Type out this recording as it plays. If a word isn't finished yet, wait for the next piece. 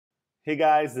Hey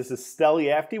guys, this is Steli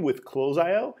Afti with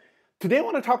Close.io. Today I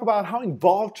want to talk about how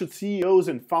involved should CEOs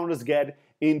and founders get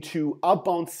into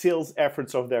outbound sales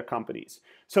efforts of their companies.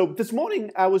 So this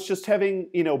morning I was just having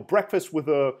breakfast with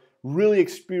a really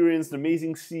experienced,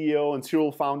 amazing CEO and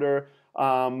serial founder.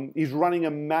 He's running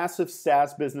a massive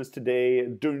SaaS business today,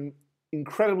 doing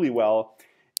incredibly well.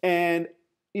 And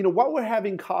while we're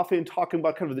having coffee and talking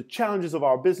about kind of the challenges of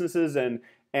our businesses and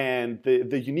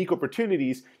the unique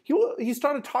opportunities, he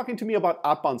started talking to me about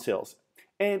outbound sales.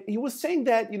 And he was saying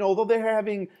that, although they're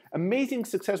having amazing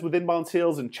success with inbound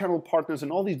sales and channel partners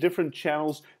and all these different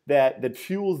channels that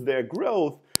fuels their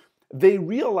growth, they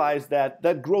realize that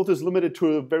that growth is limited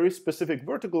to a very specific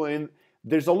vertical, and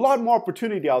there's a lot more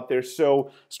opportunity out there.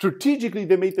 So strategically,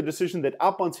 they made the decision that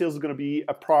outbound sales is going to be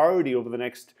a priority over the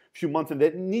next few months, and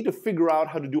they need to figure out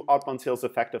how to do outbound sales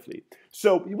effectively.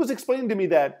 So he was explaining to me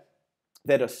that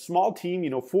a small team,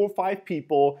 4 or 5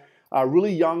 people,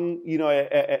 really young,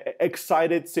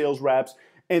 excited sales reps,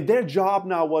 and their job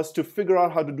now was to figure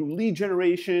out how to do lead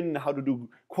generation, how to do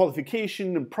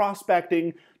qualification and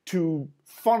prospecting to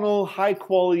funnel high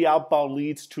quality outbound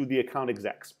leads to the account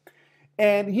execs.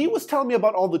 And he was telling me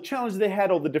about all the challenges they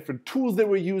had, all the different tools they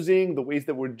were using, the ways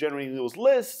they were generating those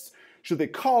lists. Should they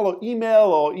call or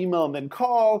email and then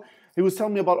call? He was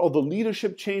telling me about all the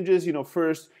leadership changes.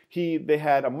 First they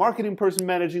had a marketing person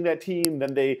managing that team,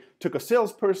 then they took a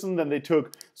salesperson, then they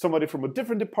took somebody from a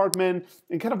different department,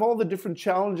 and kind of all the different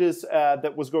challenges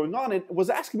that was going on. And was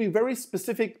asking me very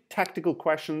specific tactical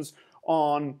questions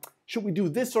on, should we do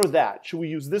this or that? Should we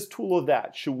use this tool or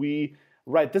that? Should we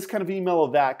write this kind of email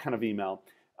or that kind of email?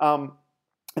 And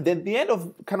then at the end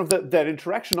of kind of that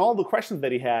interaction, all the questions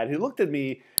that he had, he looked at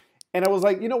me and I was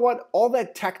like, you know what? All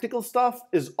that tactical stuff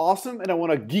is awesome and I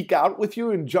want to geek out with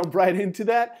you and jump right into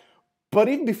that. But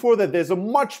even before that, there's a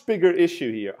much bigger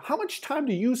issue here. How much time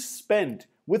do you spend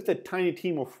with that tiny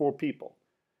team of 4 people?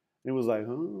 And it was like,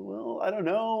 oh, well, I don't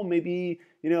know, maybe,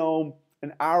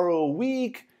 an hour a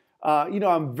week.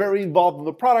 I'm very involved on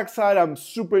the product side. I'm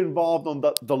super involved on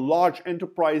the large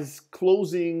enterprise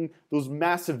closing, those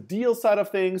massive deal side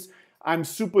of things. I'm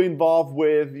super involved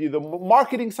with the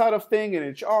marketing side of thing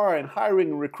and HR and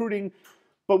hiring and recruiting.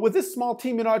 But with this small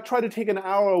team, I try to take an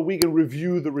hour a week and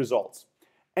review the results.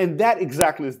 And that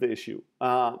exactly is the issue.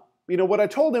 What I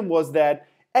told him was that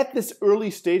at this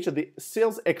early stage of the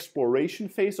sales exploration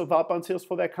phase of outbound sales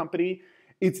for that company,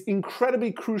 it's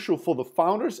incredibly crucial for the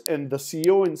founders and the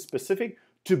CEO in specific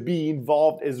to be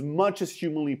involved as much as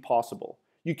humanly possible.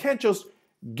 You can't just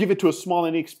give it to a small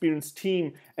and inexperienced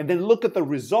team and then look at the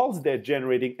results they're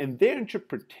generating and their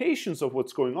interpretations of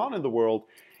what's going on in the world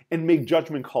and make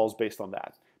judgment calls based on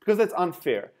that, because that's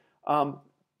unfair.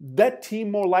 That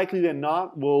team, more likely than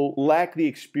not, will lack the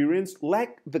experience,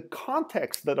 lack the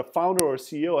context that a founder or a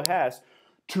CEO has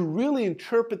to really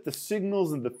interpret the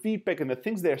signals and the feedback and the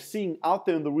things they're seeing out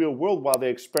there in the real world while they're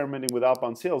experimenting with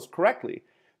outbound sales correctly.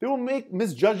 They will make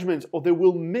misjudgments, or they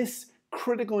will miss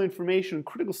critical information,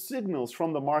 critical signals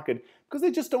from the market because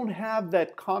they just don't have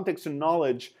that context and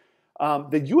knowledge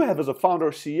that you have as a founder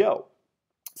or CEO.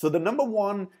 So the number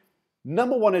one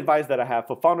advice that I have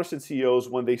for founders and CEOs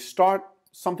when they start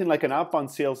something like an outbound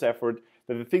sales effort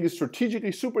that I think is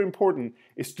strategically super important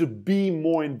is to be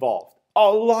more involved,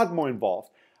 a lot more involved.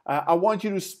 I want you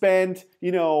to spend,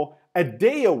 a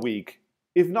day a week,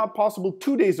 if not possible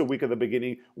 2 days a week at the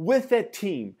beginning with that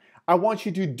team. I want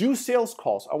you to do sales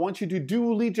calls. I want you to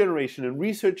do lead generation and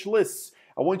research lists.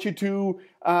 I want you to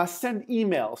send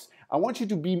emails. I want you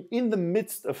to be in the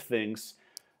midst of things,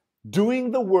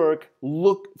 doing the work,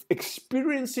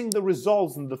 experiencing the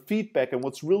results and the feedback and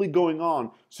what's really going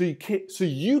on, so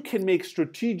you can make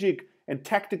strategic and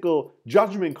tactical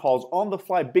judgment calls on the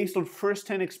fly based on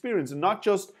first-hand experience and not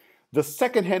just the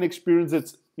second-hand experience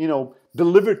that's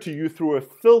delivered to you through a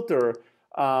filter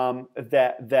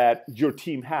that your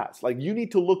team has. Like, you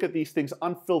need to look at these things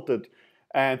unfiltered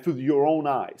and through your own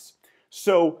eyes.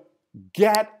 So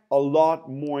get a lot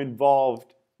more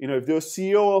involved. If you're a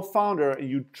CEO or founder and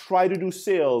you try to do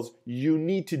sales, you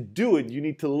need to do it. You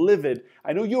need to live it.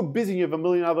 I know you're busy, you have a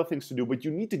million other things to do, but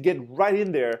you need to get right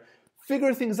in there,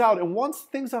 figure things out. And once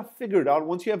things are figured out,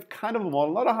 once you have kind of a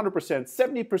model, not 100%,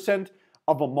 70%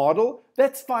 of a model,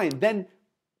 that's fine. Then,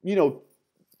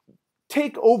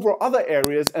 take over other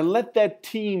areas and let that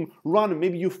team run. And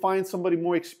maybe you find somebody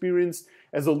more experienced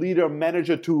as a leader,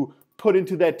 manager to put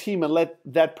into that team and let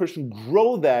that person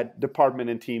grow that department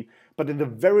and team. But in the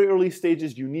very early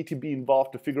stages, you need to be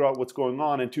involved to figure out what's going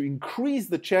on and to increase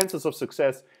the chances of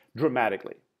success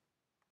dramatically.